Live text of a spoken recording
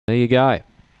There you go.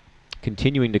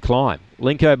 Continuing to climb.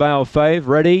 Linko Bale Fave,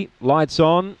 ready, lights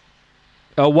on.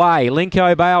 Away,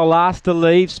 Linko Bale last to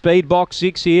leave, speed box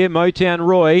 6 here, Motown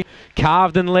Roy,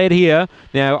 carved and led here.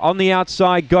 Now on the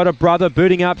outside, Got a Brother,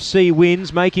 booting up C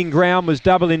Wins, making ground was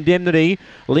Double Indemnity.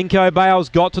 Linko Bale's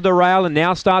got to the rail and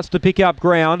now starts to pick up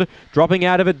ground, dropping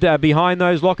out of it behind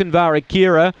those Lochinvar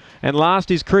Akira, and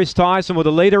last is Chris Tyson, well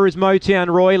the leader is Motown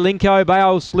Roy. Linko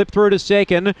Bale slipped through to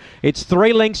second, it's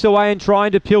 3 lengths away and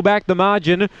trying to peel back the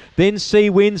margin, then C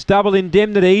Wins, Double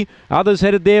Indemnity, others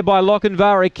headed there by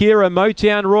Lochinvar Akira.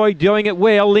 Motown Roy doing it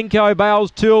well. Linko Bale's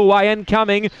 2 away and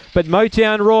coming, but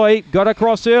Motown Roy got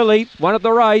across early, won at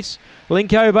the race.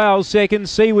 Linko Bale second,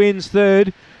 C Wins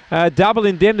third. Double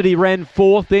Indemnity ran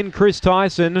fourth, then Chris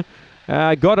Tyson.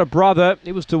 Got a Brother,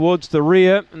 it was towards the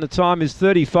rear, and the time is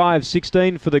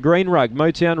 35.16 for the green rug.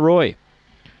 Motown Roy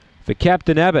for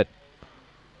Captain Abbott.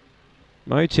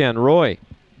 Motown Roy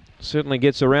certainly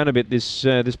gets around a bit,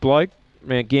 this bloke.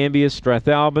 Mount Gambier,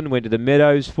 Strathalbyn, went to the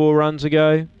Meadows 4 runs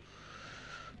ago.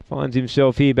 Finds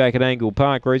himself here back at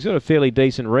Angle-Park, where he's got a fairly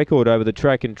decent record over the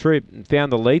track and trip and found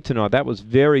the lead tonight. That was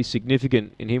very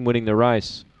significant in him winning the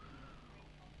race.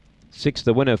 6th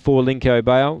the winner for Linko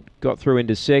Bale, got through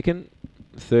into second.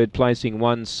 Third placing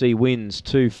 1 C Wins,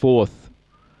 2 fourth,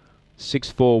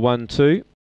 6-4-1-2.